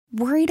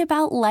Worried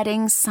about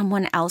letting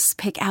someone else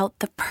pick out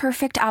the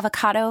perfect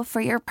avocado for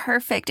your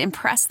perfect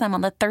impress them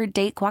on the third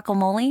date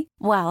guacamole?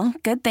 Well,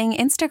 good thing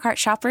Instacart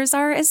shoppers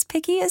are as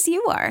picky as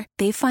you are.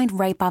 They find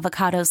ripe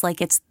avocados like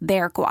it's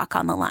their guac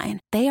on the line.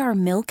 They are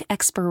milk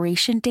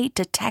expiration date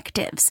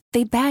detectives.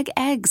 They bag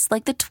eggs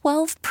like the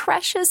 12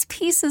 precious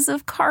pieces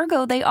of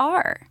cargo they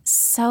are.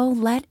 So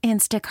let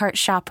Instacart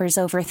shoppers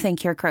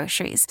overthink your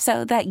groceries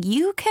so that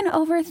you can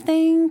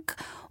overthink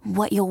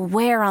what you'll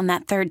wear on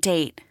that third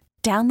date.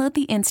 Download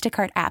the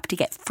Instacart app to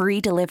get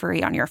free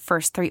delivery on your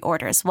first 3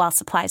 orders while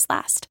supplies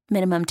last.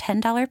 Minimum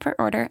 $10 per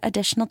order.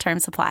 Additional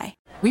terms apply.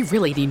 We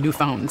really need new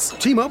phones.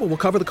 T-Mobile will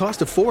cover the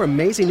cost of 4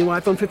 amazing new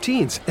iPhone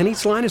 15s, and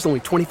each line is only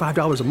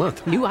 $25 a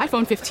month. New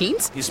iPhone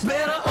 15s? It's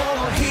better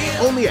over here.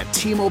 Only at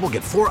T-Mobile,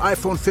 get 4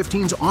 iPhone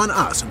 15s on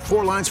us and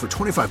 4 lines for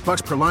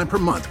 $25 per line per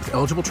month with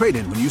eligible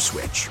trade-in when you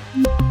switch.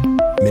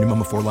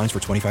 Minimum of 4 lines for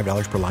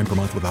 $25 per line per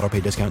month with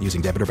autopay discount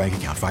using debit or bank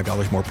account.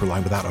 $5 more per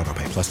line without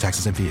autopay, plus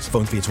taxes and fees.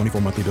 Phone fee at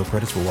 24 monthly bill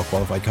credits for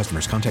well-qualified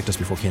customers. Contact us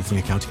before canceling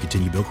account to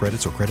continue bill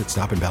credits or credit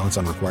stop and balance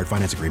on required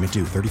finance agreement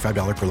due.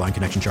 $35 per line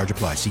connection charge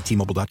applies. See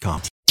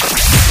T-Mobile.com.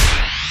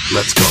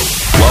 Let's go.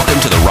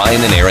 Welcome to the Ryan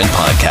and Erin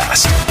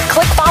podcast.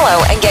 Click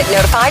follow and get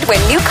notified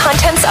when new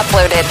content's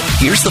uploaded.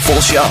 Here's the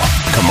full show,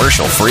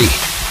 commercial free.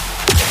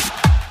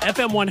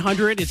 FM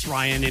 100, it's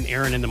Ryan and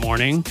Erin in the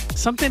morning.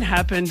 Something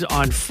happened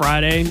on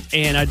Friday,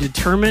 and I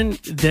determined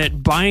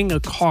that buying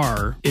a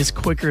car is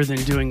quicker than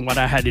doing what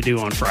I had to do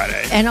on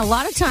Friday. And a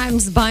lot of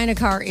times buying a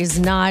car is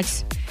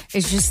not...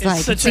 It's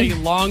such a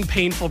long,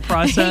 painful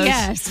process.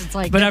 Yes, it's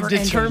like. But I've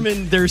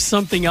determined there's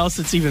something else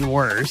that's even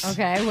worse.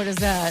 Okay, what is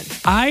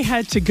that? I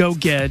had to go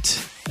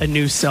get a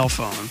new cell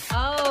phone.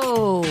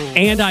 Oh.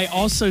 And I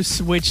also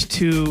switched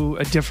to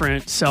a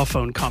different cell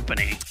phone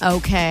company.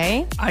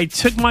 Okay. I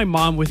took my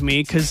mom with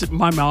me because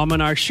my mom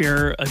and I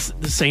share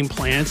the same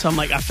plan. So I'm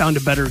like, I found a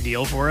better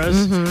deal for us.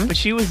 Mm-hmm. But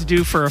she was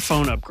due for a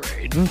phone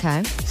upgrade.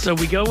 Okay. So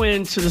we go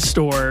into the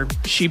store.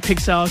 She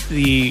picks out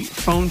the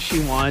phone she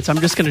wants. I'm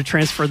just going to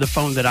transfer the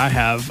phone that I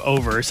have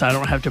over so I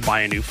don't have to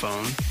buy a new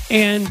phone.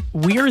 And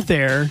we're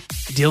there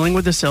dealing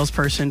with the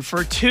salesperson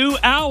for 2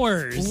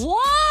 hours.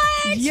 What?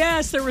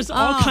 Yes, there was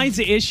all kinds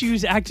of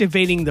issues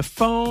activating the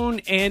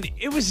phone, and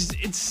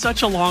it's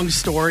such a long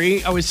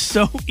story. I was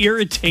so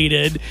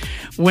irritated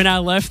when I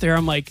left there.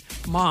 I'm like,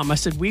 Mom, I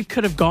said, we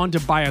could have gone to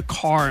buy a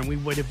car and we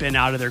would have been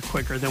out of there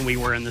quicker than we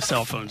were in the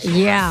cell phone store.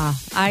 Yeah,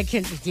 I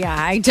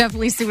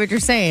definitely see what you're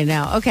saying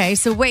now. Okay,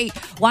 so wait,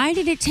 why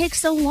did it take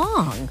so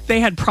long? They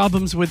had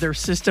problems with their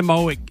system.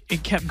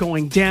 It kept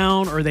going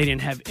down, or they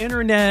didn't have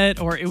internet,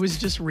 or it was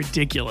just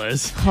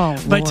ridiculous. Oh,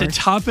 but Lord. to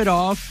top it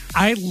off,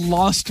 I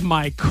lost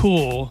my cool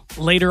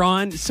later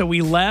on, so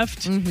we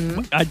left.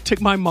 Mm-hmm. I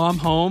took my mom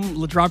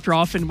home, dropped her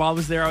off, and while I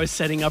was there, I was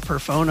setting up her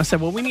phone. I said,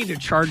 well, we need to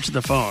charge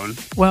the phone.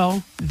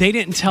 Well, they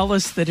didn't tell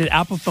us that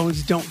Apple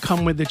phones don't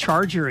come with the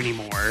charger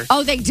anymore.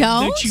 Oh, they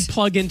don't? That you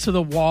plug into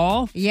the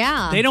wall.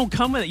 Yeah. They don't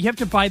come with it. You have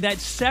to buy that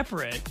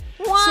separate.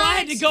 What? So I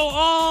had to go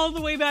all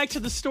the way back to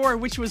the store,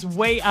 which was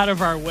way out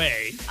of our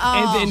way, Oh.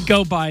 and then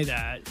go buy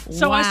that.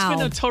 So Wow. I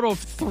spent a total of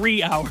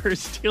 3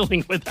 hours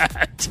dealing with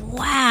that.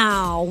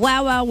 Wow.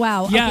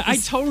 Yeah, Okay, I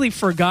totally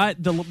forgot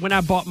when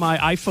I bought my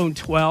iPhone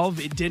 12,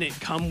 it didn't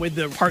come with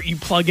the part you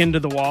plug into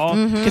the wall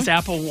because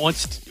Apple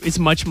wants as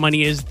much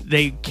money as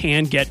they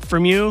can get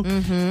from you.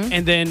 Mm-hmm.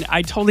 And then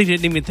I totally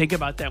didn't even think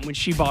about that when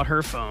she bought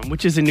her phone,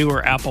 which is a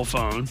newer Apple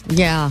phone.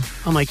 Yeah.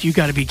 I'm like, you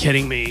got to be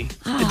kidding me.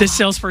 The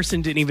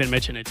salesperson didn't even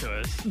mention it to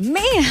us.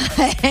 Man.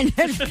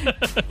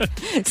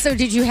 So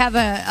did you have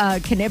a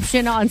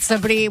conniption on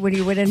somebody when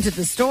you went into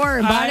the store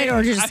and bought it,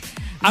 or just...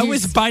 I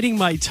was biting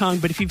my tongue,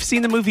 but if you've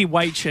seen the movie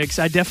White Chicks,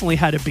 I definitely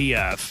had a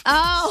BF.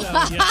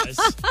 Oh. So,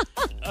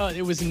 yes.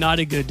 It was not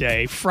a good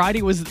day.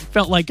 Friday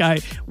felt like I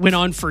went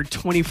on for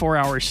 24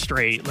 hours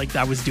straight, like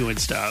I was doing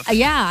stuff.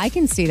 Yeah, I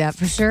can see that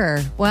for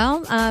sure.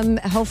 Well,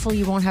 hopefully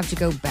you won't have to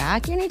go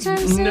back anytime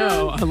soon.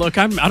 No, look,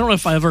 I don't know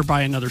if I ever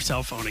buy another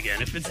cell phone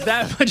again. If it's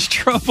that much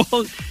trouble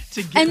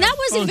to get And that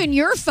wasn't even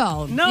your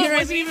phone. No, you know it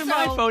wasn't even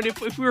my phone.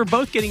 If we were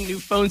both getting new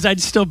phones,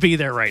 I'd still be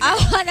there right now.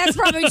 Oh, that's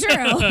probably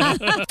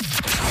true.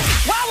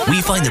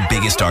 We find the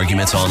biggest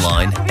arguments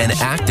online and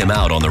act them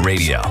out on the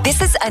radio.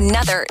 This is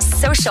another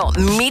social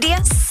media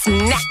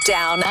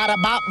smackdown.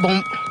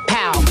 Boom,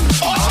 pow.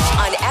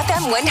 On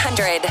FM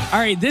 100. All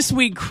right, this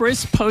week,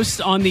 Chris posts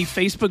on the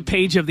Facebook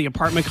page of the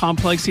apartment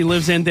complex he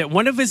lives in that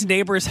one of his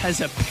neighbors has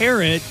a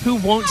parrot who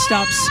won't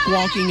stop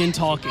squawking and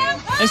talking,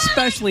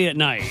 especially at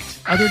night.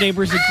 Other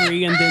neighbors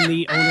agree, and then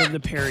the owner of the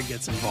parrot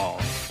gets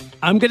involved.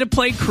 I'm going to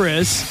play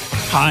Chris.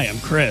 Hi, I'm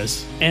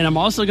Chris. And I'm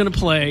also going to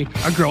play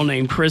a girl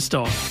named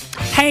Crystal.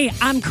 Hey,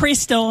 I'm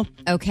Crystal.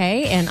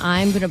 Okay, and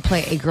I'm going to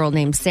play a girl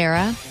named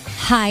Sarah.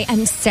 Hi,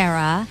 I'm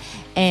Sarah.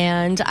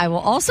 And I will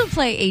also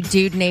play a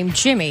dude named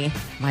Jimmy.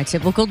 My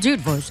typical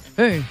dude voice.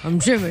 Hey, I'm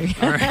Jimmy.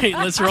 All right,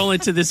 let's roll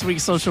into this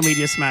week's social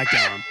media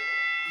smackdown.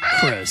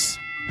 Chris.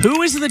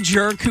 Who is the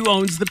jerk who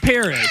owns the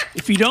parrot?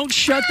 If you don't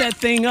shut that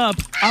thing up,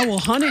 I will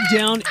hunt it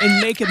down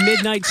and make a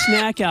midnight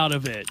snack out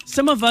of it.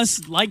 Some of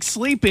us like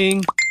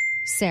sleeping.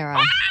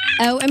 Sarah.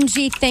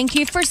 OMG, thank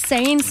you for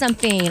saying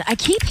something. I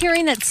keep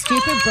hearing that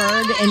stupid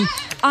bird, and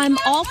I'm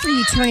all for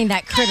you turning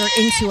that critter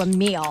into a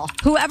meal.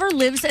 Whoever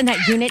lives in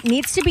that unit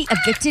needs to be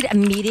evicted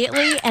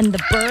immediately and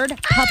the bird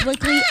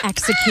publicly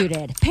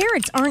executed.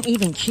 Parrots aren't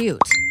even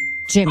cute.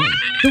 Jimmy.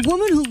 The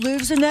woman who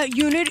lives in that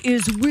unit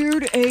is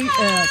weird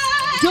AF.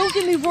 Don't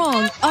get me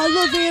wrong, I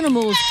love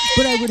animals,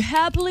 but I would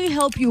happily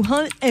help you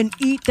hunt and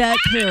eat that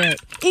parrot.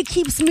 It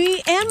keeps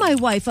me and my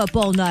wife up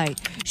all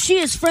night. She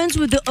is friends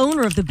with the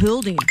owner of the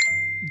building.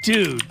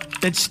 Dude,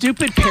 that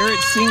stupid parrot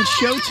sings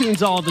show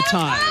tunes all the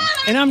time.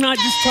 And I'm not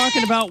just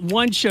talking about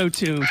one show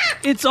tune.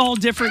 It's all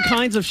different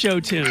kinds of show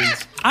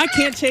tunes. I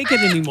can't take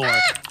it anymore.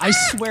 I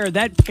swear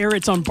that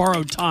parrot's on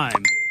borrowed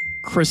time.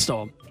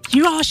 Crystal,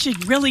 you all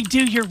should really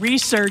do your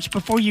research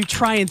before you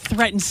try and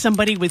threaten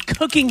somebody with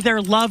cooking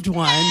their loved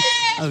one.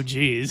 Oh,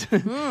 geez.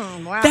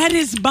 Wow. That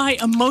is my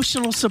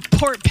emotional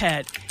support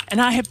pet,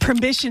 and I have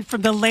permission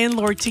from the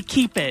landlord to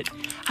keep it.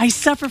 I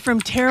suffer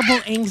from terrible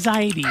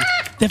anxiety.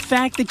 The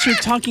fact that you're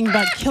talking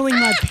about killing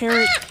my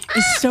parrot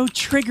is so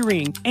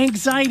triggering.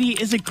 Anxiety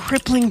is a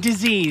crippling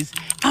disease.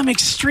 I'm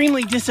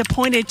extremely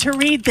disappointed to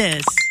read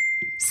this.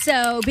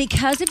 So,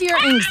 because of your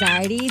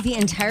anxiety, the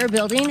entire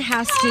building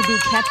has to be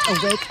kept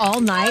awake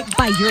all night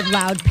by your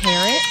loud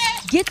parrot?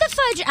 Get the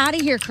fudge out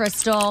of here,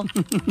 Crystal.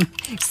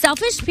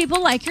 Selfish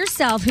people like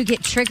yourself who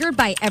get triggered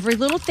by every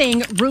little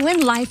thing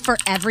ruin life for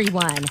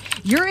everyone.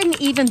 You're an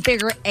even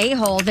bigger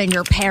a-hole than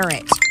your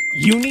parrot.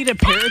 You need a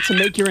parrot to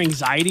make your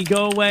anxiety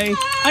go away?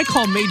 I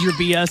call major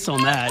BS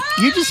on that.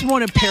 You just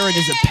want a parrot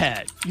as a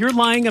pet. You're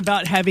lying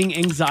about having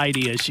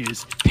anxiety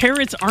issues.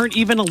 Parrots aren't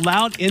even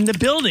allowed in the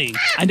building.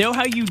 I know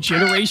how you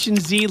Generation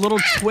Z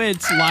little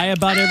twits lie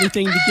about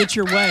everything to get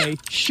your way.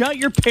 Shut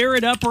your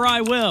parrot up or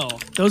I will.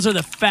 Those are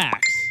the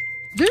facts.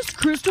 This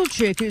Crystal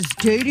chick is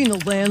dating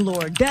the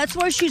landlord. That's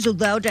why she's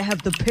allowed to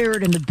have the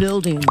parrot in the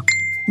building.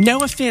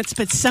 No offense,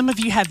 but some of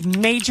you have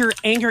major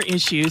anger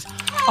issues.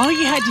 All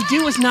you had to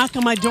do was knock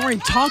on my door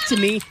and talk to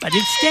me, but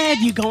instead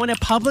you go in a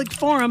public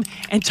forum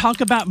and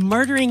talk about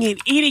murdering and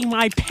eating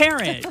my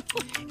parrot.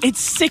 It's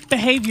sick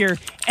behavior,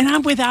 and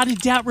I'm without a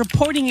doubt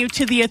reporting you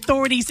to the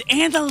authorities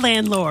and the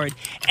landlord.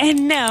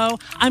 And no,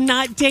 I'm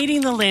not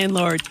dating the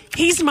landlord.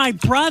 He's my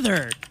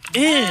brother.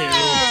 Ew.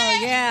 Oh,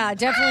 yeah,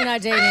 definitely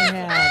not dating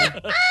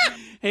him.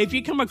 Hey, if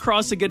you come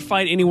across a good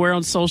fight anywhere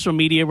on social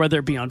media, whether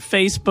it be on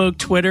Facebook,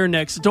 Twitter,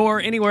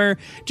 Nextdoor, anywhere,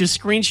 just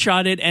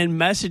screenshot it and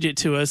message it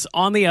to us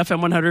on the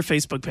FM 100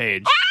 Facebook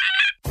page.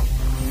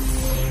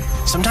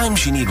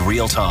 Sometimes you need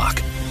real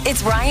talk.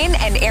 It's Ryan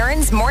and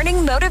Erin's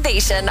morning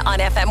motivation on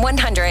FM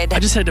 100. I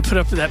just had to put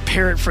up with that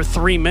parrot for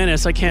 3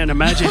 minutes. I can't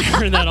imagine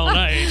hearing that all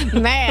night.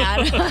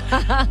 Man.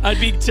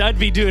 I'd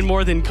be doing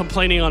more than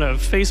complaining on a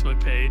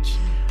Facebook page.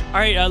 All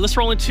right, let's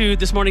roll into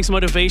this morning's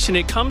motivation.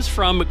 It comes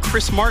from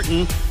Chris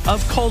Martin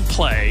of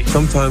Coldplay.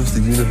 Sometimes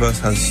the universe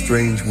has a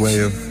strange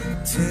way of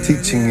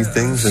teaching you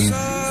things and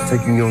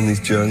taking you on these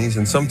journeys.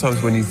 And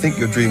sometimes when you think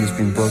your dream has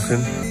been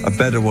broken, a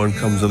better one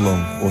comes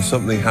along or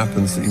something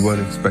happens that you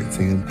weren't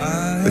expecting.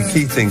 And the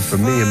key thing for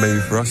me and maybe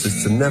for us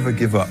is to never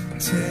give up.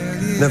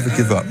 Never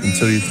give up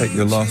until you take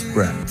your last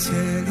breath.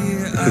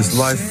 Because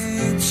life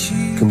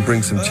can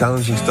bring some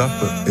challenging stuff,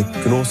 but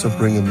it can also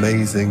bring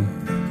amazing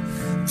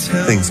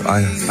things.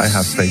 I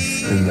have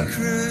faith in that.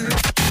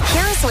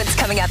 Here's what's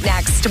coming up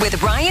next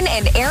with Ryan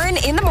and Erin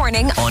in the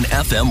morning on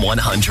FM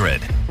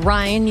 100.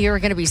 Ryan, you're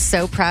going to be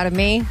so proud of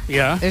me.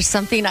 Yeah? There's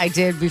something I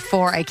did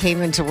before I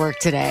came into work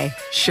today.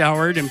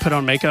 Showered and put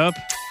on makeup?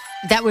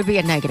 That would be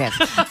a negative.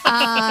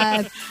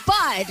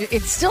 But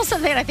it's still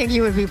something I think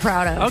you would be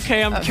proud of.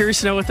 Okay, I'm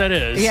curious to know what that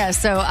is. Yeah,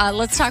 so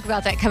let's talk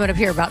about that coming up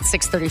here about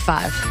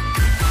 6:35.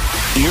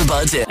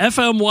 Earbuds in.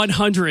 FM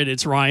 100,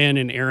 it's Ryan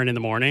and Erin in the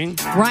morning.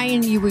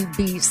 Ryan, you would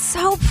be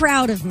so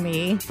proud of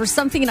me for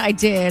something I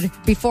did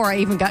before I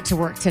even got to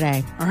work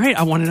today. All right,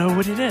 I want to know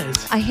what it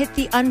is. I hit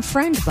the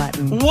unfriend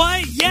button.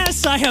 What?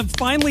 Yes, I have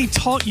finally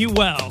taught you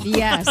well.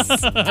 Yes.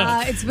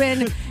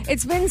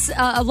 It's been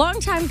a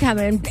long time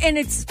coming, and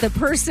it's the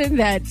person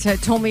that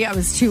told me I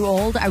was too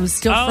old. I was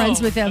still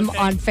friends with him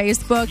on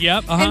Facebook.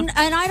 Yep. And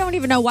I don't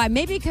even know why.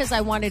 Maybe because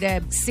I wanted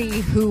to see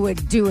who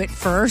would do it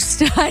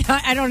first.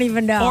 I don't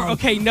even know.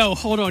 Okay, no,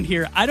 hold on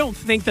here. I don't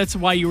think that's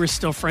why you were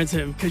still friends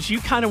with him, because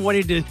you kind of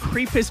wanted to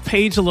creep his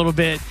page a little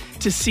bit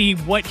to see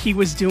what he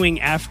was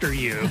doing after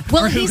you.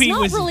 Well, he's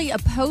not really a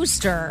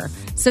poster,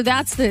 so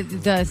that's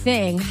the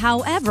thing.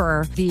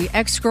 However, the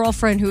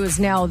ex-girlfriend who is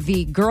now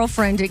the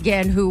girlfriend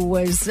again, who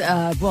was,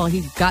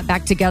 he got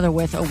back together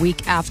with a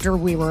week after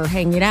we were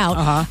hanging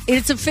out.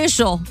 It's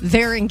official.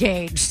 They're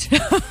engaged.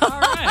 All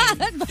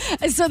right.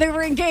 So they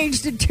were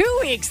engaged in 2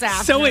 weeks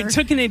after. So it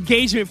took an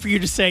engagement for you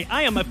to say,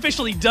 I am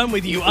officially done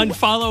with you.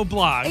 Unfollow,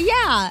 block.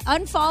 Yeah,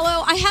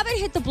 unfollow. I haven't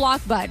hit the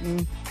block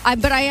button.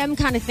 But I am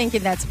kind of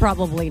thinking that's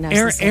probably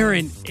necessary.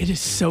 Erin, it is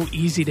so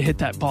easy to hit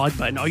that block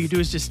button. All you do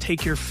is just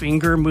take your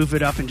finger, move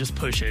it up, and just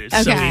push it.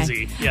 It's so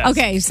easy. Yes.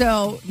 Okay,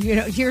 so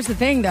here's the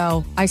thing,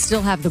 though. I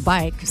still have the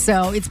bike,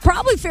 so it's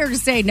probably fair to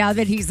say now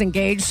that he's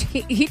engaged,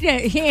 he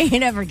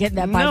ain't ever getting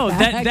that bike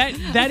back. No,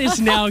 that is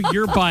now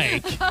your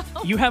bike.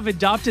 You have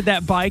adopted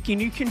that bike,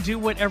 and you can do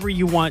whatever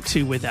you want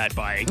to with that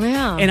bike.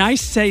 Yeah. And I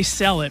say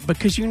sell it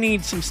because you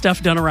need some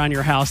stuff done around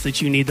your house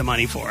that you need the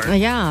money for.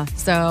 Yeah.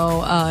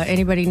 So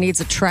anybody needs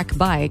a Trek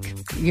bike,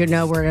 you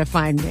know where to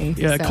find me.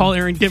 Yeah, so. call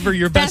Erin, give her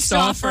your best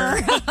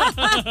offer.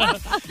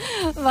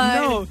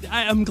 No,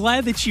 I'm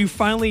glad that you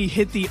finally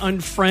hit the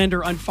unfriend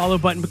or unfollow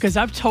button because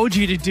I've told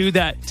you to do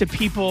that to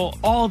people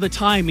all the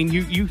time. And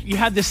you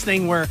have this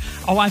thing where,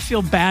 I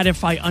feel bad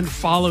if I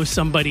unfollow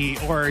somebody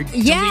or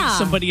delete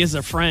somebody as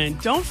a friend.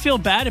 Don't feel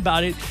bad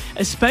about it,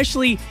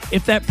 especially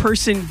if that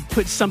person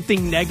puts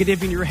something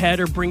negative in your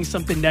head or brings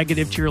something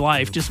negative to your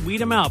life. Just weed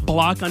them out.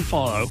 Block,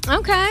 unfollow.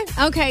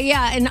 Okay,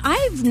 yeah. And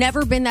I've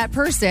never been that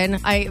person.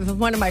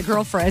 One of my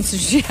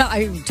girlfriends,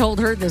 I told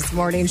her this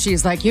morning,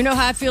 she's like, you know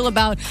how I feel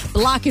about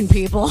blocking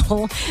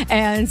people.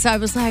 And so I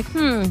was like,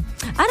 I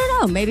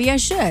don't know. Maybe I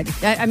should.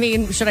 I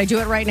mean, should I do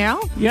it right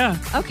now? Yeah.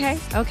 Okay,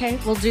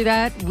 we'll do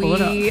that. Pull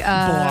it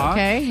up.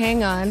 Okay,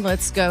 hang on.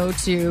 Let's go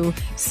to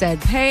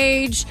said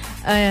page.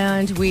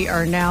 And we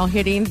are now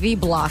hitting the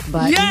block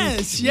button.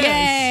 Yes.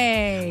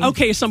 Yay.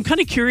 Okay, so I'm kind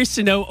of curious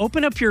to know,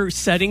 open up your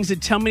settings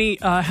and tell me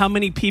how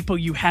many people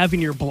you have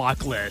in your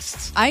block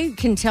lists. I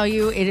can tell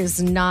you it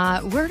is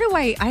not. Where do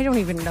I don't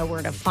even know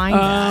where to find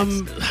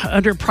that.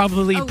 Under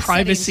probably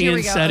privacy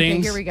and settings.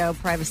 Okay, here we go.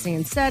 Privacy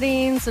and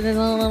settings.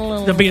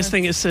 The biggest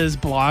thing it says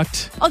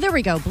blocked. Oh, there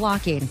we go.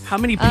 Blocking. How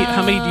many do you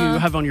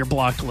have on your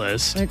block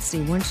list? Let's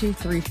see. 1, 2,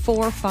 3,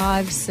 4,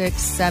 5,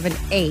 6, 7,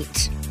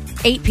 8.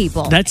 8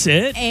 people. That's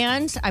it?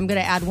 And I'm going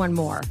to add one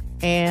more.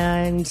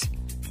 And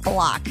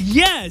block.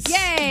 Yes.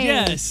 Yay.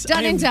 Yes.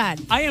 Done and done.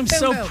 I am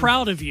so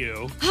proud of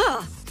you.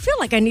 I feel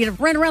like I need to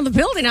run around the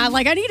building. I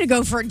need to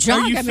go for a jog.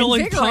 Are you I'm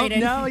feeling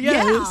invigorated. pumped now?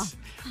 Yes.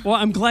 Well,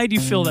 I'm glad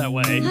you feel that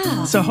way.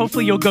 So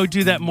hopefully you'll go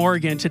do that more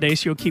again today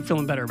so you'll keep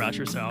feeling better about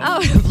yourself.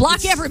 Oh,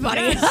 block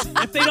everybody. Yes.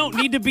 If they don't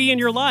need to be in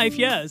your life,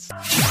 yes.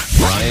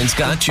 Ryan's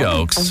got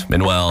jokes,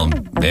 and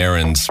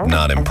Erin's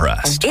not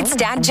impressed. It's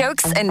dad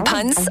jokes and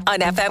puns on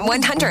FM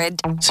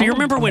 100. So you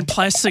remember when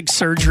plastic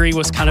surgery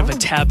was kind of a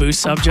taboo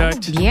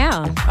subject?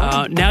 Yeah.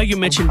 Now you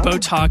mention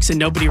Botox and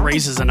nobody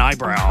raises an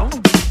eyebrow.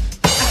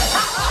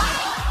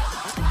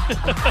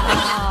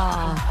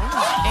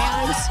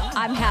 And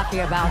I'm happy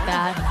about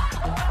that.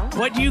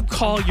 What do you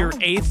call your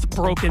 8th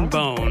broken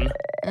bone?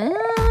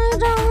 I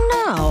don't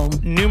know.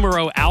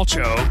 Numero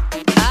alcho.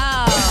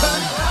 Oh,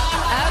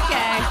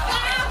 okay.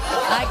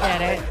 I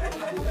get it.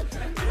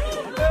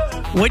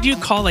 What do you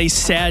call a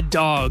sad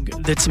dog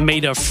that's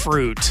made of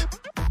fruit?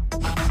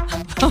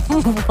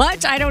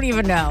 What? I don't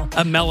even know.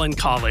 A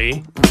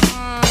melancholy.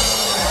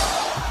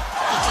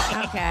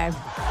 Okay.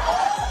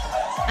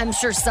 I'm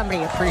sure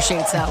somebody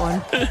appreciates that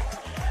one.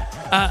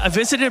 I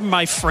visited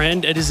my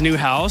friend at his new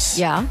house.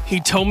 Yeah. He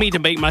told me to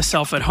make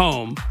myself at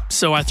home,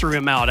 so I threw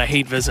him out. I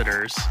hate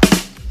visitors.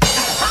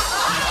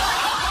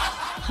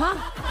 Huh?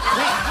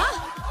 Wait, huh?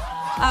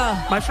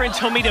 Oh. My friend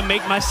told me to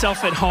make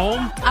myself at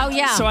home. Oh,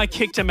 yeah. So I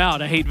kicked him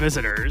out. I hate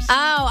visitors.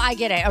 Oh, I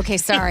get it. Okay,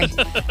 sorry.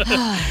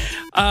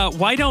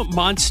 Why don't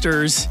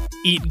monsters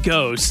eat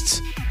ghosts?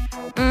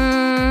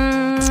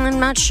 I'm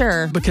not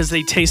sure. Because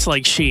they taste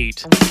like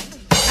sheet. Okay,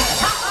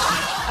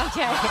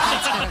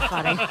 that's kind of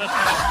funny.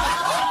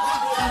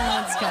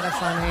 That's kind of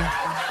funny.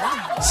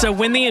 So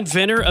when the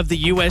inventor of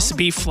the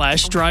USB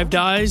flash drive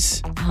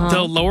dies,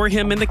 they'll lower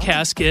him in the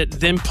casket,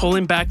 then pull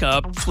him back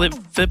up, flip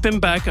him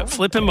back up,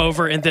 flip him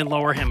over, and then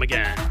lower him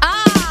again. Get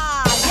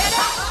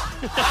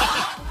it?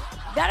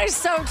 That is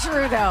so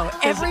true, though.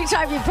 Every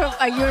time you put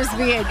a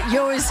USB in, you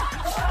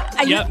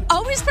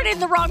always put it in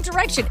the wrong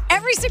direction.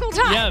 Every single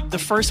time. Yeah, the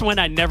first one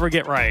I never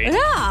get right.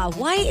 Yeah,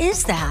 why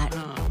is that?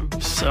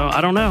 So I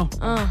don't know.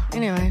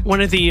 Anyway. One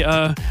of the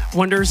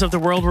wonders of the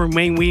world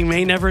we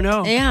may never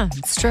know. Yeah,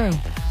 it's true.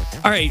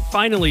 All right,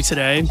 finally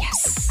today.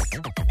 Yes.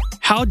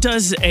 How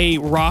does a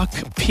rock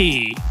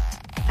pee?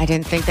 I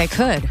didn't think they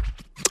could.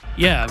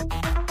 Yeah.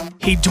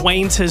 He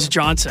Dwayne's his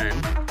Johnson.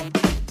 Okay.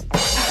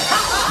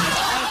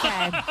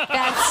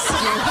 That's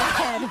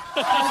stupid.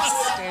 That's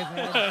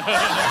stupid.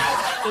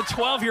 The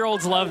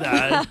 12-year-olds love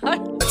that. Tell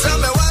me, what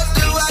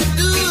do I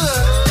do?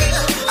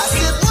 I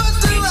said, what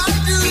do I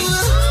do?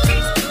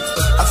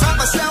 I find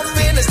myself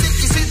in a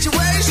sticky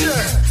situation.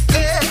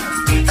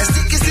 Yeah, a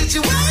sticky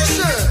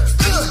situation.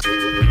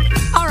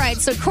 All right,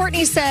 so Courtney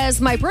Courtney says,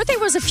 my birthday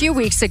was a few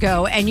weeks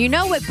ago, and you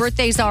know what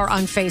birthdays are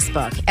on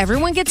Facebook.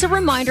 Everyone gets a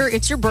reminder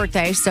it's your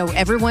birthday, so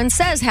everyone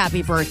says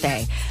happy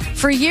birthday.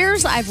 For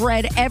years, I've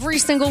read every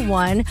single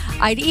one.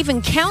 I'd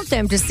even count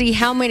them to see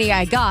how many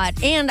I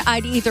got, and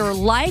I'd either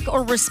like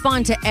or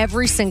respond to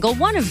every single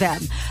one of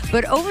them.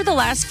 But over the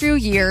last few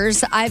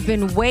years, I've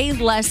been way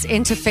less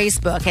into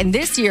Facebook, and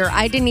this year,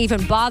 I didn't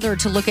even bother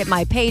to look at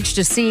my page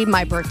to see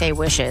my birthday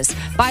wishes.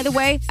 By the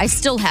way, I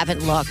still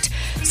haven't looked.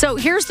 So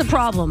here's the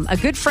problem. A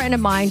good friend of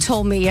mine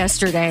told me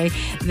yesterday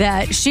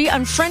that she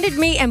unfriended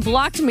me and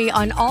blocked me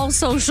on all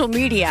social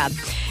media.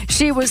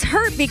 She was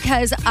hurt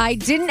because I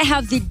didn't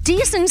have the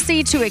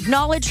decency to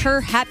acknowledge her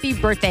happy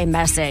birthday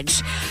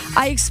message.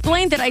 I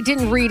explained that I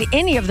didn't read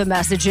any of the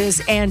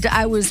messages and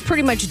I was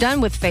pretty much done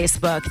with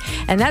Facebook.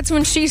 And that's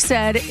when she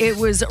said it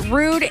was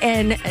rude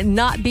and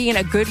not being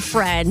a good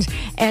friend.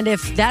 And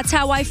if that's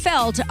how I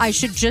felt, I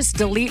should just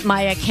delete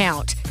my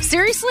account.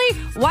 Seriously?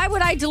 Why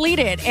would I delete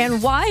it?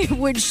 And why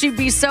would she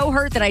be so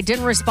hurt that I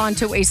didn't respond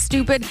to a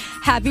stupid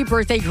happy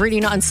birthday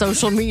greeting on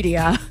social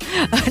media?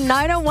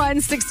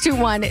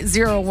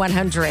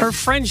 901-621-0100. Her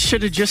friend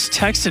should have just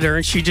texted her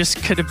and she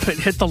just could have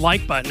hit the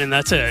like button and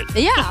that's it.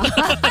 Yeah.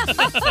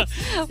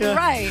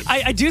 Right.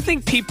 I do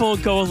think people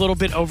go a little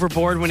bit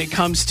overboard when it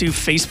comes to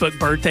Facebook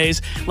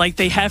birthdays. Like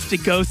they have to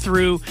go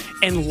through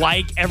and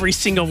like every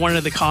single one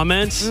of the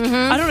comments.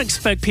 I don't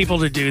expect people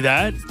to do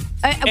that.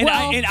 And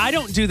I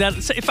don't do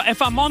that. So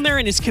if I'm on there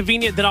and it's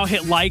convenient, then I'll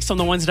hit likes on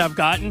the ones that I've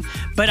gotten.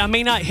 But I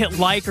may not hit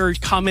like or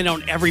comment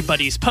on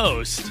everybody's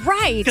post.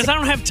 Right. Because I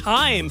don't have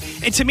time.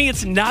 And to me,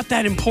 it's not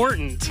that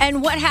important.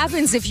 And what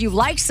happens if you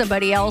like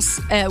somebody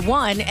else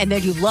one and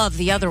then you love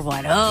the other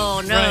one?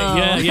 Oh, no.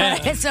 Right,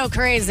 yeah. It's so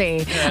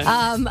crazy.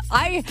 Yeah.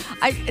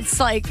 It's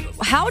like,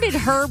 how did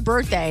her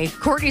birthday,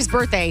 Courtney's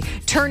birthday,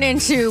 turn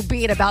into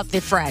being about the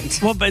friend?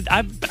 Well, but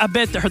I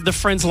bet the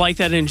friends like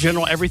that in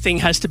general. Everything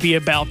has to be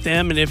about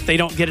them. And if they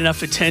don't get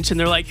enough attention,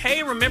 they're like,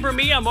 hey, remember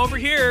me? I'm over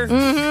here.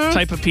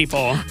 Type of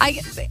people.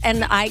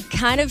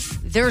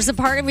 There's a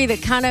part of me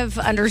that kind of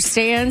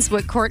understands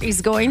what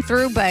Courtney's going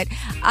through, but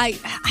I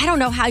don't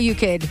know how you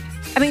could.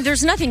 I mean,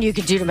 there's nothing you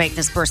could do to make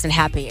this person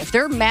happy. If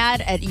they're mad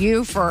at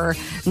you for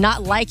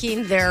not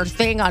liking their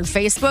thing on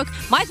Facebook,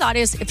 my thought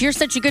is, if you're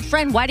such a good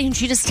friend, why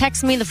didn't you just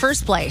text me in the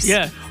first place?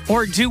 Yeah,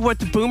 or do what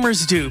the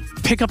boomers do.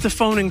 Pick up the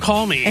phone and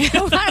call me.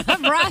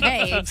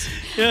 Right.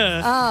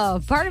 Yeah.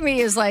 Oh, part of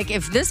me is like,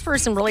 if this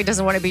person really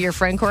doesn't want to be your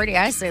friend, Courtney,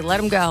 I say let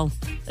them go.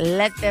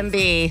 Let them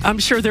be. I'm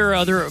sure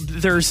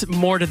there's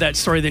more to that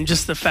story than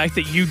just the fact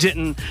that you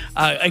didn't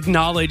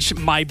acknowledge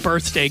my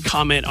birthday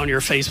comment on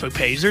your Facebook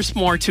page. There's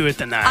more to it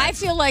than that. I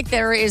feel like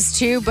there is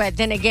too, but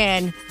then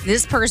again,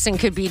 this person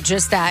could be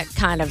just that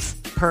kind of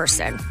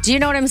person. Do you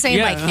know what I'm saying?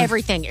 Yeah. Like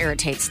everything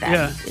irritates them.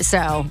 Yeah.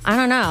 So I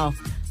don't know.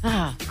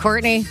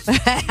 Courtney,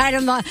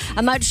 I'm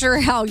not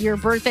sure how your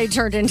birthday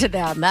turned into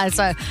them. I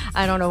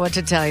don't know what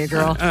to tell you,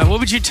 girl.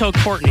 What would you tell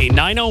Courtney?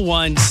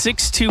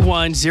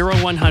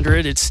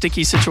 901-621-0100. It's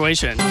Sticky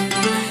Situation.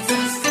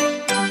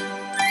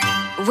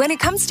 When it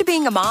comes to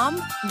being a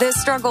mom, the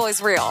struggle is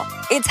real.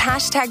 It's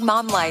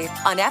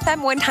 #MomLife on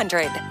FM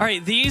 100. All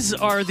right, these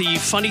are the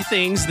funny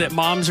things that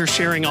moms are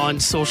sharing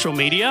on social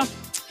media.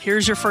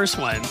 Here's your first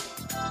one.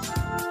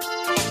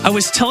 I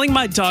was telling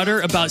my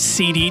daughter about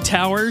CD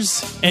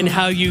towers and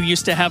how you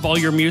used to have all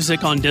your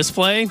music on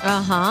display.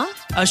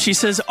 She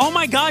says, oh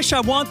my gosh, I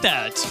want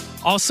that.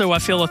 Also, I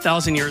feel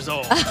 1,000 years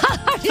old.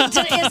 Isn't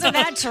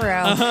that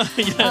true?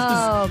 Yes.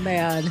 Oh,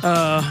 man.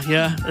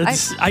 Yeah.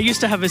 I used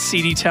to have a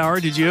CD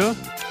tower. Did you?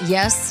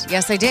 Yes,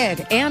 I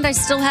did. And I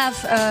still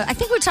have, I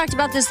think we talked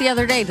about this the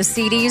other day, the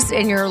CDs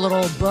in your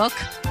little book.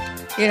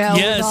 You know,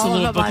 yes, a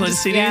little booklet of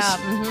CDs.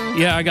 Yeah,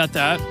 yeah, I got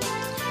that.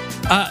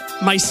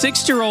 My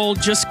 6-year-old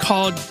just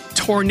called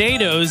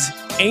tornadoes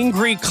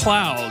angry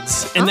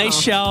clouds, and they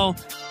shall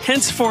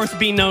henceforth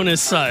be known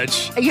as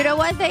such. You know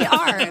what? They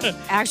are.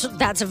 Actually,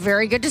 that's a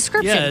very good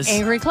description. Yes.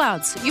 Angry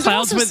clouds.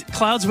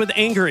 Clouds with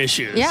anger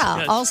issues. Yeah.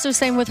 Yes. Also,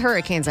 same with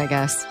hurricanes, I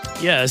guess.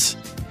 Yes.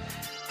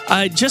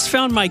 I just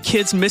found my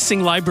kid's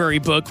missing library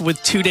book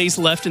with 2 days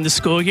left in the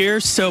school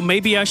year, so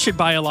maybe I should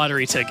buy a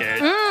lottery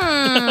ticket.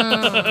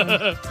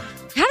 How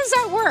does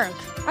that work?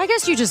 I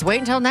guess you just wait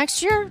until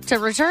next year to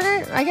return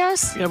it, I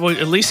guess. Yeah, well,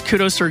 at least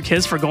kudos to her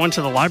kids for going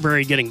to the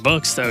library getting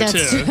books, though,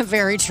 That's too.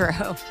 very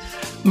true.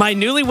 My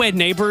newlywed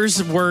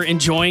neighbors were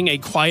enjoying a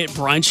quiet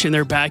brunch in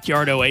their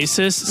backyard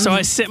oasis, so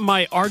I sent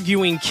my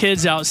arguing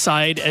kids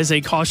outside as a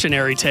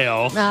cautionary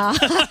tale.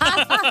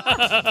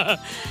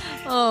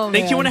 Oh,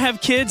 Think you want to have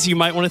kids? You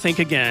might want to think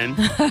again.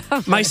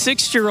 My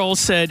 6-year-old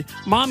said,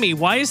 Mommy,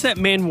 why is that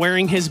man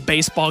wearing his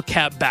baseball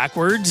cap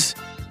backwards?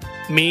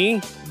 Me?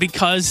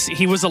 Because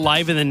he was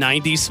alive in the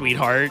 90s,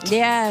 sweetheart.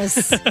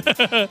 Yes.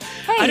 Hey.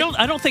 I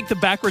don't think the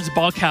backwards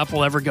ball cap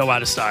will ever go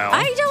out of style.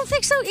 I don't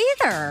think so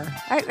either.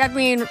 I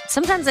mean,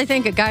 sometimes I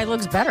think a guy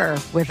looks better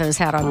with his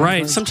hat on. Right.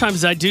 Backwards.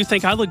 Sometimes I do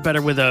think I look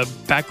better with a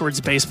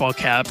backwards baseball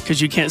cap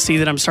because you can't see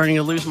that I'm starting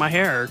to lose my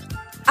hair.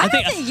 I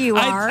don't think you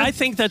are. I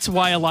think that's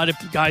why a lot of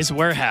guys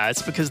wear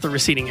hats, because of the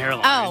receding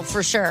hairline. Oh,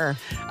 for sure.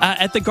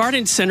 At the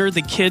garden center,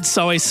 the kids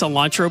saw a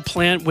cilantro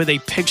plant with a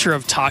picture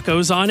of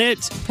tacos on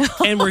it,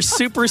 and were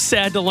super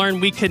sad to learn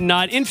we could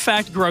not, in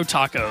fact, grow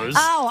tacos.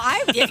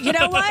 Oh, you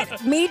know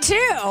what? Me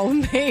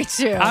too. Me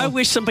too. I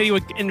wish somebody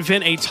would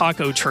invent a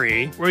taco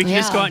tree where we can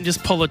just go out and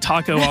just pull a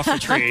taco off the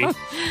tree.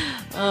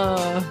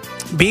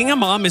 Being a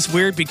mom is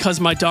weird because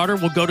my daughter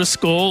will go to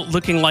school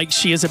looking like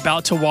she is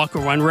about to walk a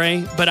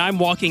runway, but I'm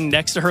walking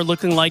next to her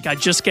looking like I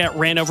just got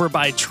ran over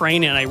by a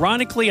train, and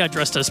ironically, I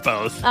dressed us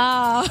both.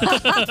 Oh.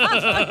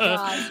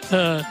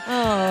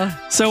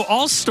 So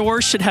all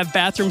stores should have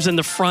bathrooms in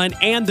the front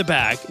and the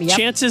back. Yep.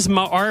 Chances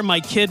are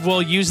my kid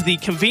will use the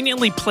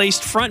conveniently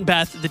placed front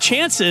bath. The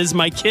chances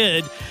my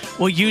kid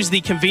will use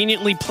the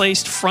conveniently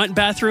placed front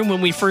bathroom when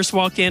we first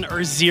walk in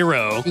are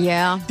 0.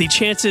 Yeah. The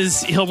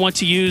chances he'll want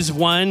to use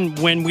one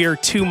when we are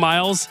 2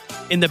 miles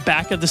in the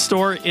back of the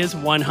store is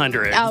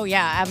 100. Oh,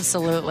 yeah,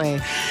 absolutely.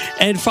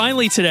 And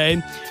finally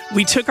today,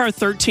 we took our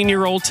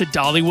 13-year-old to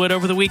Dollywood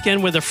over the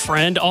weekend with a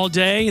friend all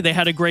day. They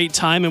had a great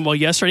time, and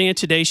yesterday and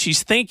today,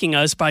 she's thanking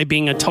us by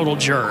being a total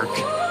jerk.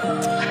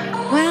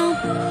 Well,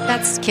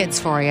 that's kids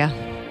for you.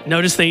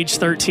 Notice the age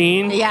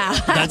 13? Yeah.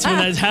 That's when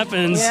that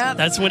happens. Yep.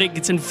 That's when it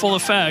gets in full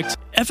effect.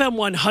 FM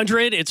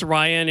 100, it's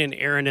Ryan and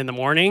Erin in the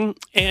morning,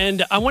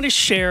 and I want to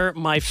share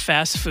my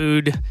fast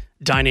food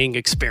dining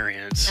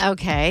experience.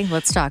 Okay,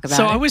 let's talk about it.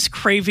 So I was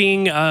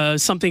craving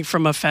something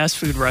from a fast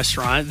food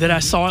restaurant that I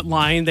saw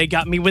online. They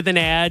got me with an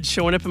ad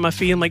showing up in my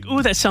feed. I'm like,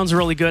 ooh, that sounds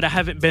really good. I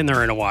haven't been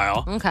there in a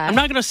while. Okay. I'm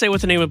not going to say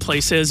what the name of the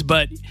place is,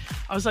 but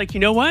I was like, you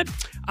know what?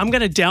 I'm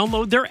going to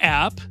download their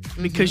app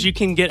because you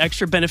can get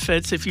extra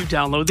benefits if you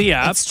download the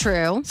app. That's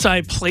true. So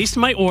I placed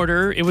my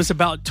order. It was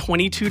about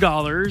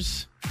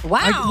 $22.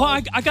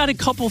 Wow. I got a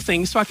couple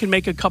things so I can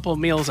make a couple of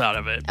meals out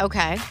of it.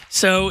 Okay.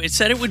 So it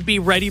said it would be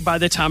ready by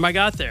the time I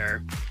got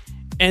there.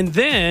 And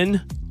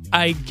then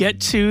I get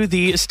to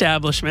the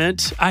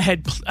establishment. I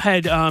had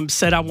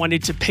said I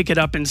wanted to pick it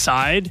up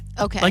inside.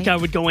 Okay. Like I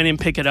would go in and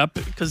pick it up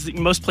because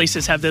most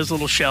places have those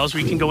little shelves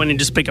where you can go in and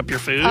just pick up your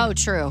food. Oh,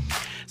 true.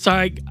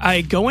 So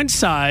I go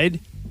inside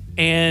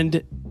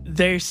and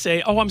they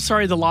say, oh, I'm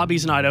sorry, the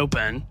lobby's not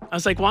open. I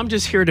was like, well, I'm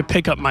just here to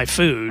pick up my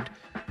food.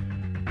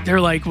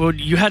 They're like, well,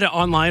 you had an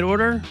online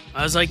order?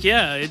 I was like,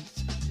 yeah.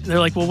 They're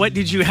like, well, what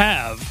did you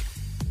have?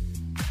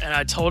 And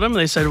I told them.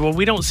 They said, well,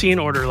 we don't see an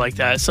order like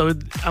that. So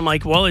I'm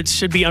like, well, it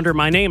should be under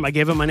my name. I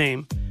gave them my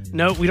name.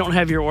 No, we don't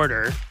have your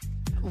order.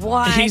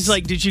 What? And he's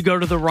like, did you go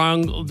to the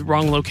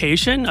wrong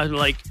location? I'm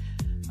like,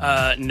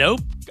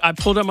 nope. I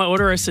pulled up my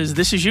order. I says,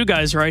 this is you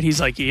guys, right?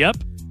 He's like, yep.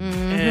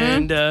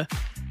 And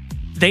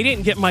they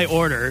didn't get my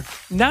order.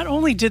 Not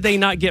only did they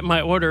not get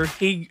my order,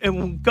 he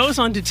goes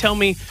on to tell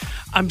me,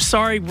 I'm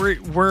sorry,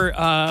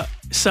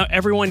 so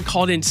everyone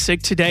called in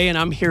sick today and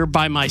I'm here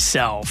by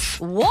myself.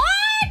 What?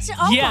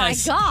 Oh,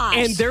 yes. my gosh.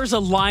 And there's a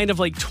line of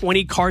like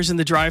 20 cars in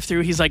the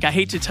drive-thru. He's like, I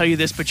hate to tell you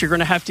this, but you're going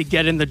to have to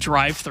get in the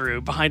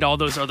drive-thru behind all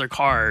those other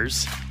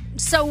cars.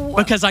 So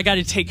because I got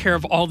to take care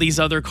of all these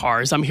other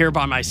cars. I'm here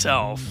by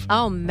myself.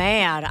 Oh,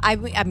 man.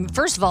 I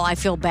first of all, I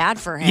feel bad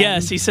for him.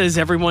 Yes, he says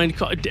everyone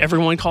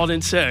called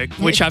in sick,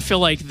 which I feel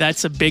like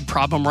that's a big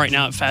problem right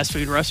now at fast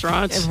food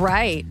restaurants.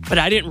 Right. But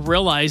I didn't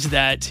realize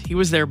that he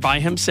was there by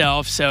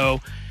himself,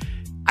 so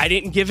I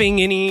didn't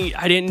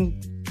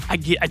I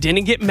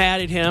didn't get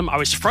mad at him. I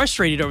was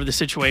frustrated over the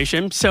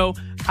situation. So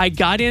I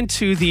got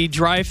into the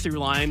drive-thru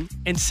line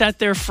and sat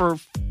there for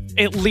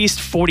at least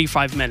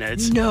 45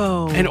 minutes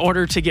in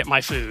order to get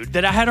my food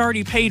that I had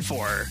already paid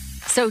for.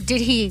 So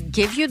did he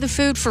give you the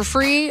food for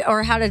free,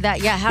 or how did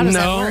that? Yeah, how does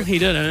that work? No, he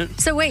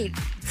didn't. So wait,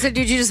 so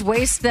did you just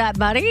waste that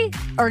money,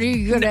 or are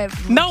you gonna?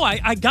 No,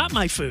 I got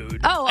my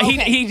food. Oh,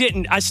 okay. He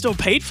didn't. I still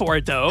paid for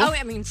it though. Oh,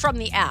 I mean from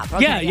the app.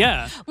 Okay,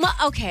 yeah. Well,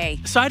 okay.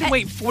 So I had to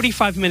wait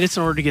 45 minutes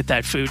in order to get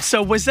that food.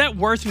 So was that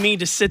worth me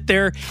to sit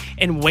there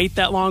and wait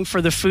that long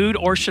for the food,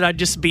 or should I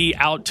just be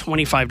out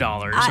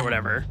 $25 or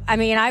whatever? I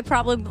mean, I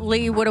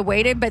probably would have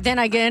waited, but then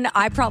again,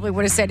 I probably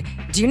would have said,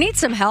 "Do you need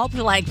some help?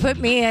 Like, put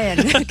me in,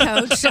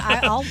 Coach.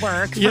 I'll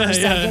work for a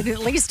second, at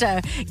least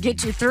to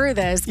get you through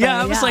this." But,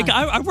 I was like,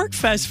 I worked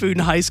fast food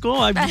in high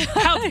school.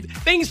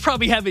 Things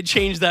probably haven't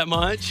changed that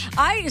much.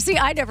 I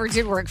never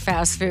did work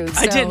fast food.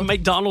 So. I did.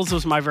 McDonald's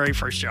was my very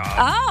first job.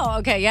 Oh,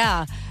 okay,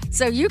 yeah.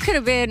 So you could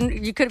have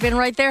been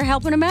right there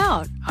helping him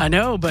out. I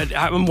know, but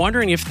I'm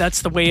wondering if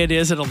that's the way it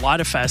is at a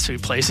lot of fast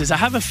food places. I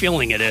have a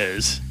feeling it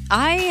is.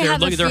 They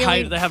have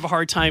a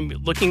hard time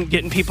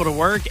getting people to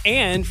work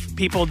and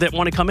people that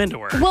want to come into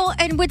work. Well,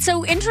 and what's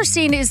so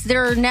interesting is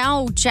they're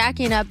now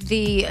jacking up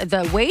the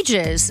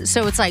wages.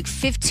 So it's like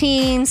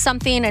 15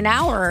 something an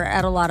hour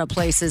at a lot of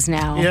places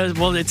now. Yeah,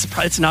 well,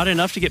 it's not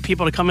enough to get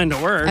people to come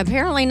into work.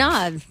 Apparently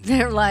not.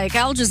 They're like,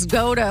 I'll just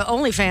go to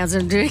OnlyFans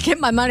and get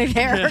my money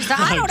there. So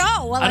I don't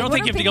know. Well, I don't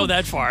think you have to go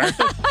that far. All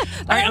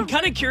right, I'm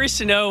kind of curious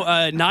to know,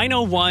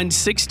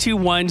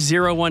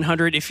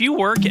 901-621-0100. If you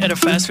work at a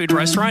fast food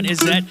restaurant, is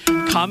that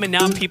common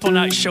now? People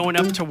not showing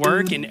up to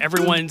work and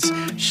everyone's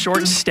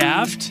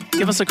short-staffed?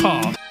 Give us a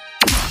call.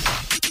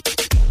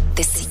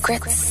 The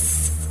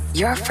secrets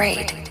you're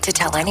afraid to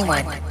tell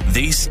anyone.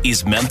 This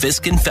is Memphis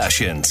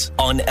Confessions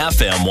on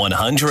FM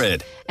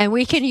 100. And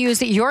we can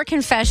use your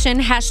confession,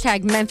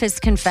 hashtag Memphis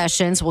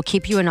Confessions. We'll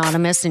keep you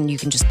anonymous, and you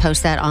can just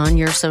post that on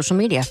your social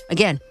media.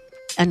 Again,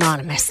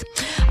 anonymous.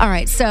 All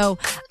right, so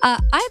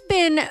I've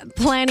been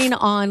planning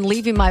on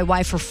leaving my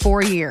wife for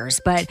 4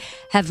 years, but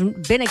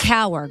have been a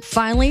coward.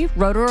 Finally,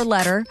 wrote her a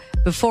letter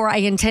before I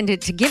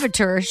intended to give it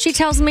to her. She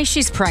tells me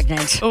she's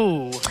pregnant.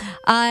 Oh.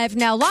 I've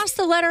now lost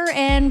the letter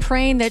and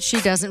praying that she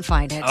doesn't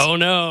find it. Oh,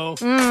 no.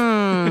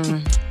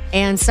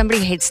 And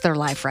somebody hates their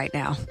life right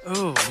now.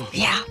 Oh.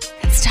 Yeah,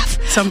 it's tough.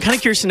 So I'm kind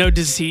of curious to know,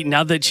 does he,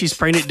 now that she's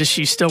pregnant, does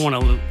she still want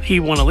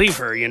to leave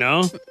her, you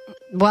know?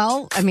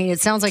 Well, I mean,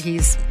 it sounds like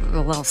he's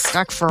a little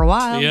stuck for a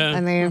while. Yeah.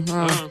 I mean,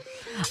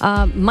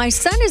 my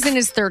son is in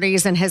his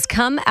 30s and has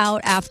come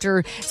out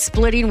after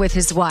splitting with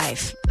his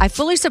wife. I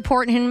fully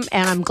support him,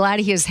 and I'm glad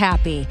he is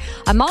happy.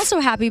 I'm also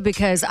happy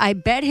because I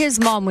bet his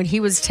mom when he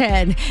was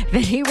 10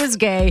 that he was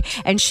gay,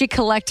 and she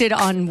collected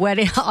on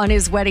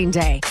his wedding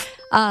day.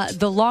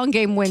 The long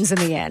game wins in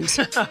the end.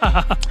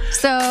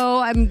 So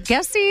I'm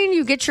guessing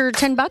you get your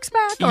 $10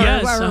 back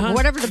or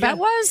whatever the bet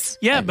was?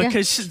 Yeah,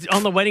 because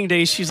on the wedding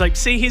day, she's like,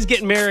 see, he's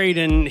getting married.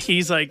 And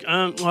he's like,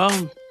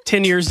 well,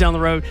 10 years down the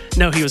road,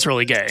 no, he was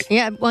really gay.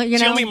 Yeah, well, you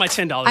know, she'll me my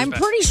 $10 I'm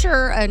back. pretty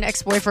sure an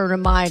ex-boyfriend of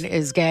mine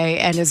is gay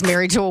and is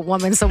married to a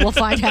woman, so we'll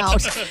find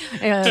out.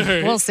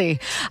 We'll see.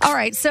 All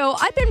right, so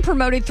I've been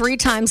promoted 3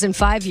 times in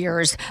 5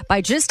 years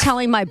by just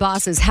telling my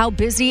bosses how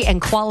busy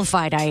and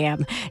qualified I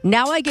am.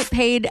 Now I get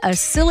paid a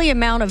silly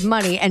amount of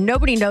money, and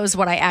nobody knows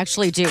what I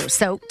actually do.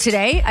 So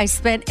today, I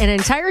spent an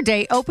entire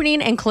day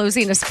opening and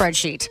closing a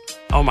spreadsheet.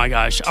 Oh, my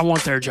gosh. I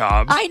want their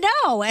job. I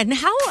know. And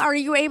how are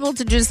you able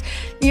to just,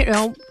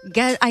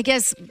 I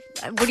guess,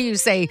 what do you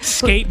say?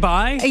 Skate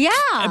by?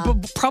 Yeah.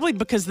 Probably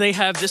because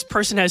this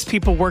person has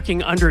people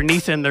working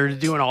underneath them. They're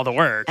doing all the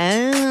work.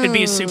 Oh. Could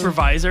be a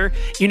supervisor.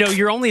 You know,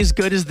 you're only as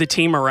good as the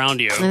team around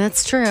you.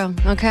 That's true.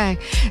 Okay.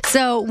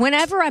 So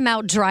whenever I'm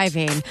out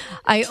driving,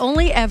 I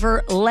only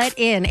ever let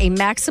in a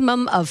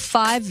maximum of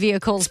 5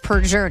 vehicles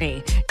per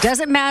journey.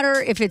 Doesn't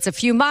matter if it's a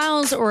few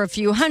miles or a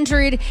few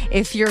hundred.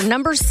 If you're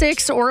number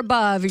 6 or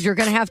above, you're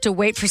going to have to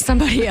wait for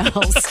somebody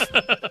else.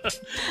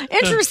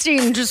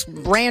 Interesting, just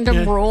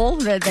random rule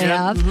that they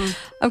have. Mm-hmm.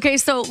 Okay,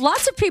 so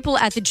lots of people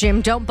at the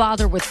gym don't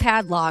bother with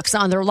padlocks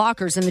on their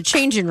lockers in the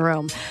changing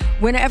room.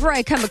 Whenever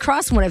I come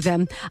across one of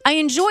them, I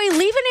enjoy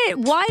leaving it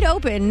wide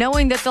open,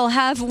 knowing that they'll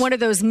have one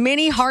of those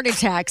mini heart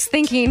attacks,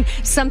 thinking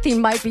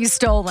something might be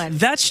stolen.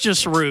 That's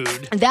just rude.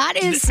 That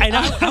is... And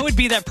I would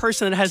be that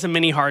person that has a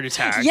mini heart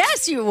attack.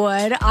 Yes, you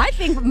would. I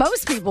think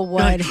most people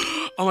would. Like,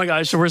 oh my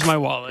gosh, so where's my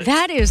wallet?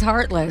 That is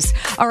heartless.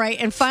 All right,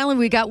 and finally,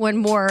 we got one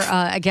more.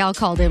 A gal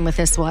called in with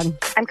this one.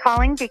 I'm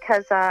calling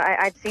because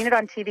I've seen it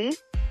on TV,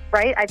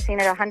 right? I've seen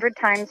it 100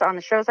 times on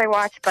the shows I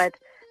watch, but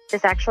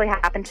this actually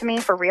happened to me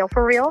for real,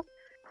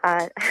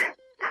 at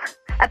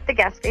the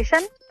gas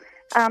station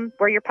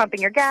where you're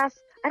pumping your gas.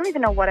 I don't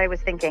even know what I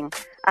was thinking.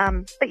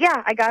 But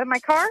yeah, I got in my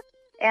car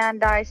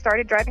and I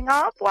started driving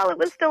off while it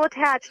was still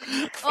attached.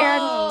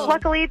 And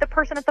luckily, the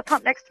person at the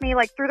pump next to me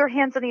threw their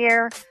hands in the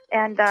air,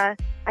 and I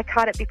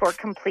caught it before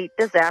complete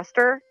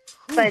disaster.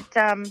 But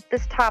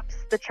this tops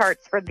the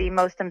charts for the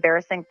most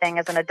embarrassing thing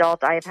as an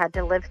adult I have had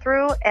to live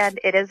through, and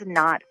it is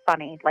not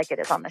funny like it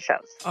is on the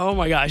shows. Oh,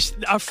 my gosh.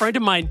 A friend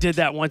of mine did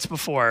that once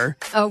before.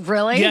 Oh,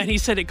 really? Yeah, and he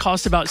said it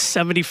cost about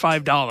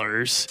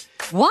 $75.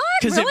 What?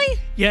 Really?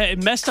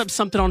 It messed up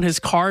something on his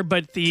car,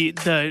 but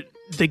the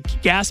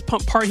gas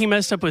pump part he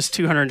messed up was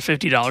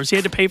 $250. He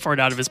had to pay for it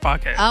out of his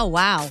pocket. Oh,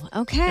 wow.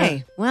 Okay.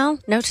 Yeah. Well,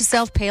 note to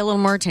self, pay a little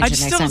more attention. I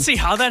still don't see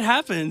how that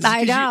happens.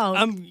 I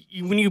know.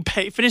 When you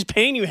finish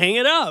paying, you hang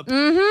it up.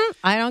 Mm-hmm.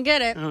 I don't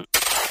get it.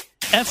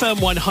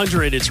 FM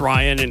 100, it's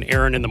Ryan and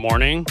Erin in the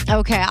morning.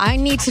 Okay, I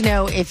need to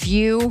know if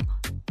you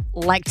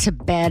like to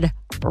bed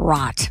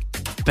rot.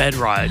 Bed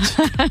rot.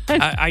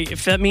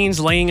 If that means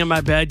laying in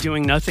my bed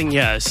doing nothing,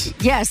 yes.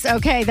 Yes,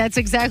 okay, that's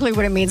exactly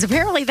what it means.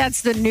 Apparently,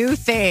 that's the new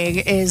thing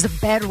is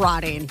bed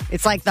rotting.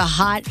 It's like the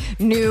hot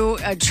new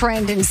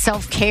trend in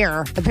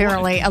self-care,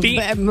 apparently.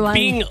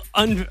 Being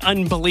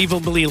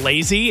unbelievably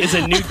lazy is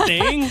a new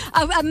thing?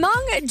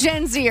 Among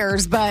Gen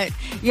Zers, but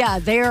yeah,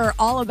 they're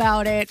all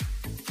about it.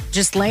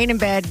 Just laying in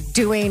bed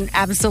doing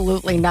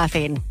absolutely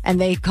nothing,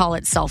 and they call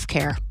it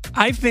self-care.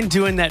 I've been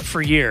doing that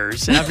for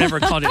years, and I've never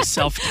called it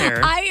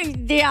self-care.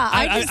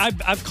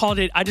 I've called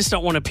it, I just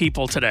don't want to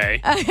people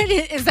today.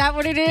 Is that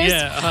what it is?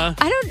 Yeah.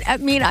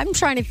 I'm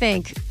trying to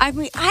think.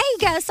 I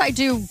guess I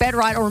do bed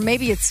rot, or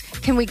maybe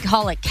can we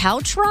call it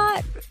couch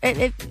rot?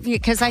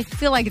 Because I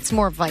feel like it's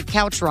more of like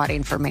couch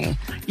rotting for me.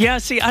 Yeah,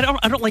 see, I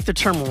don't like the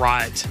term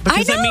rot.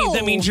 Because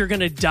that means you're going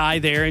to die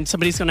there, and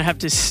somebody's going to have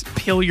to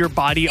peel your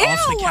body off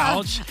the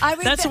couch.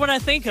 That's what I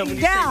think of when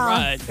you say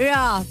rot.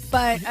 Yeah,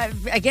 but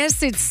I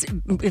guess it's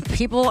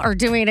people are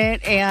doing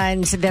it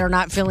and they're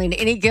not feeling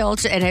any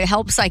guilt, and it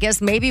helps, I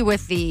guess, maybe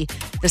with the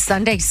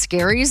Sunday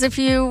scaries if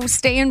you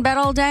stay in bed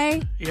all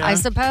day, I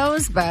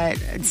suppose,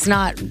 but it's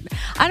not,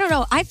 I don't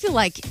know. I feel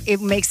like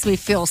it makes me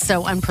feel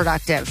so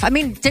unproductive. I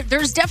mean,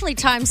 there's definitely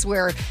times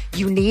where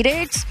you need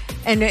it,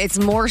 and it's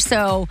more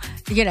so,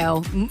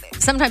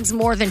 sometimes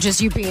more than just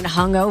you being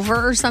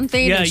hungover or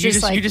something. Yeah, it's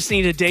you just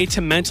need a day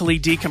to mentally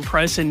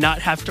decompress and not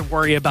have to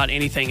worry about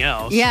anything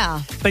else.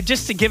 Yeah. But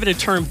just to give it a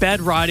term,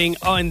 bed rotting,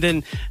 and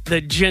then the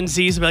Gen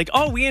Zs will be like,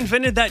 oh, we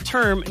invented that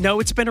term. No,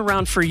 it's been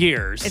around for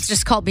years. It's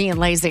just called being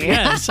lazy.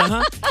 Yes,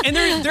 and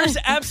there's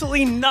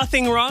absolutely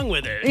nothing wrong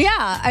with it. Yeah,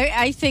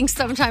 I think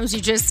sometimes you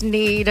just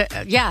need,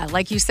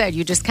 like you said,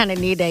 you just kind of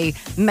need a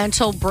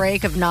mental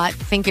break of not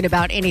thinking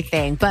about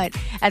anything. But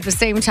at the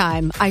same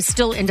time, I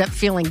still end up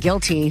feeling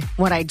guilty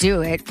when I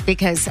do it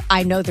because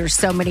I know there's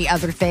so many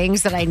other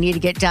things that I need to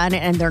get done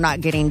and they're not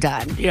getting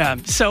done. Yeah,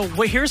 so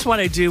here's what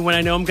I do when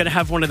I know I'm going to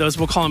have one of those,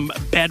 we'll call them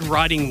bed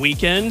rotting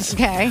weekends.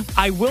 Okay.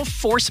 I will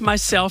force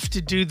myself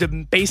to do the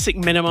basic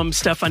minimum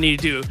stuff I need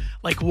to do,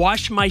 like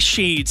wash my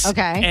sheets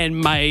and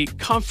my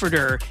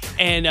comforter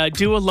and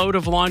do a load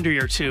of laundry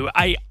or two.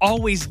 I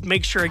always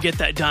make sure I get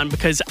that done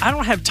because I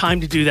don't have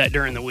time to do that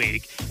during the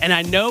week. And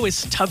I know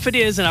as tough it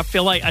is and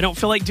I don't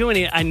feel like doing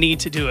it, I need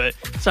to do it.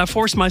 So I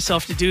force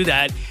myself to do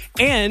that.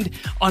 And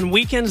on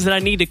weekends that I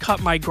need to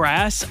cut my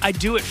grass, I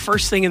do it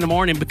first thing in the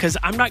morning because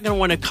I'm not going to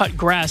want to cut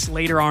grass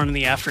later on in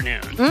the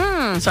afternoon.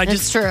 So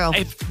that's true.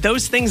 If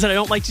those things that I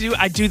don't like to do,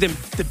 I do them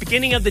at the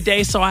beginning of the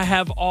day so I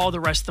have all the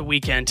rest of the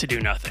weekend to do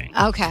nothing.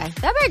 Okay,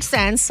 that makes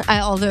sense.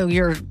 Although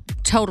you're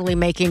totally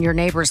making your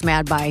neighbors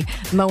mad by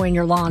mowing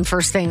your lawn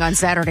first thing on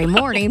Saturday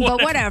morning,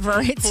 but whatever,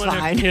 it's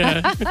fine.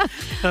 Yeah.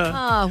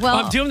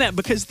 well, I'm doing that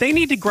because they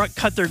need to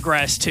cut their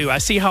grass too. I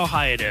see how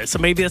high it is, so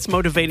maybe that's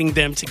motivating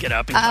them to get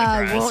up and cut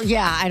grass. Well,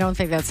 yeah, I don't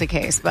think that's the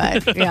case,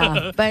 but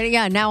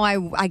yeah, now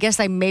I guess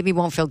I maybe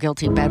won't feel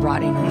guilty bed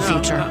rotting in the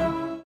future.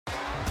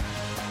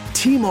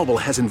 T-Mobile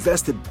has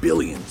invested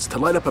billions to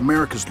light up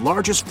America's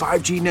largest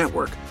 5G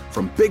network,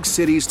 from big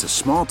cities to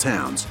small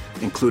towns,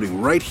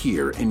 including right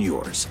here in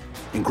yours.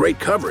 And great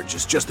coverage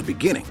is just the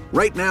beginning.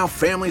 Right now,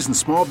 families and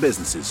small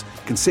businesses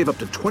can save up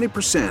to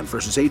 20%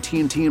 versus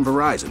AT&T and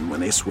Verizon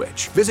when they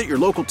switch. Visit your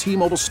local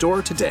T-Mobile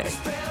store today.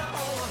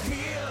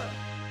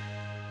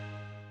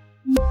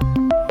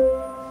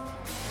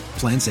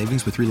 Plan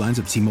savings with 3 lines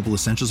of T-Mobile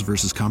Essentials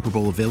versus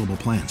comparable available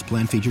plans.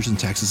 Plan features and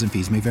taxes and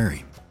fees may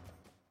vary.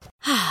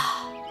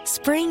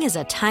 Spring is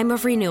a time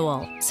of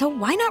renewal, so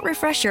why not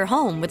refresh your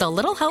home with a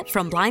little help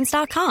from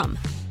Blinds.com?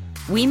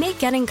 We make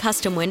getting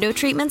custom window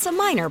treatments a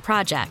minor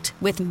project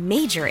with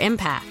major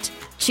impact.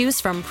 Choose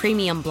from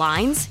premium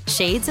blinds,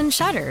 shades, and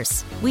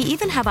shutters. We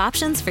even have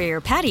options for your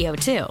patio,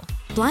 too.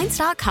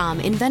 Blinds.com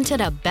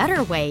invented a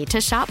better way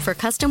to shop for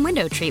custom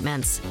window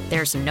treatments.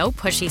 There's no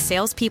pushy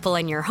salespeople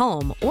in your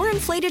home or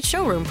inflated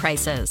showroom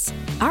prices.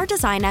 Our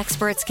design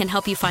experts can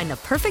help you find the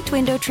perfect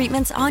window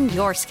treatments on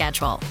your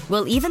schedule.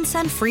 We'll even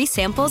send free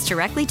samples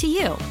directly to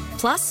you.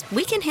 Plus,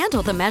 we can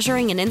handle the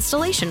measuring and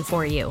installation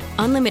for you.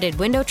 Unlimited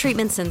window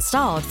treatments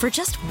installed for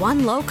just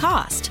one low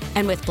cost.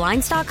 And with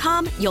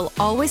Blinds.com, you'll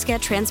always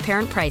get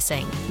transparent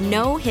pricing.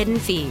 No hidden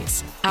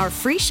fees. Our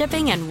free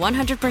shipping and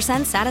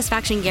 100%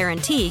 satisfaction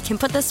guarantee can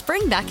put the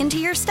spring back into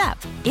your step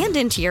and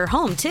into your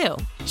home, too.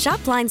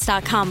 Shop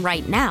Blinds.com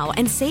right now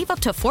and save up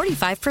to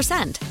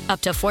 45%.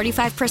 Up to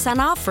 45%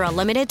 off for a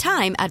limited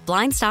time at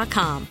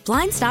Blinds.com.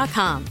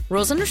 Blinds.com.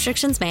 Rules and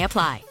restrictions may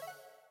apply.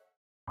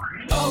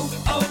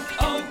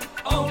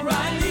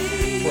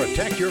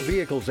 Protect your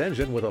vehicle's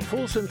engine with a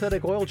full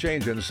synthetic oil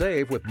change and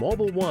save with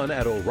Mobile One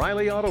at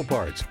O'Reilly Auto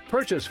Parts.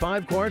 Purchase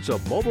 5 quarts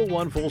of Mobile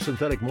One full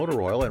synthetic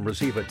motor oil and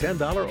receive a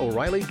 $10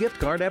 O'Reilly gift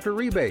card after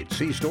rebate.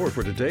 See store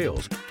for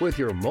details. With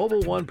your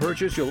Mobile One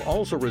purchase, you'll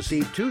also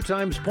receive 2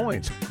 times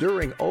points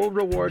during O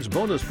Rewards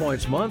Bonus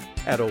Points Month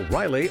at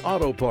O'Reilly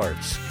Auto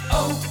Parts.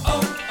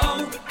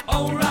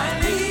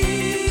 O'Reilly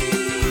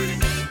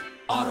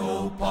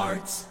Auto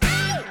Parts.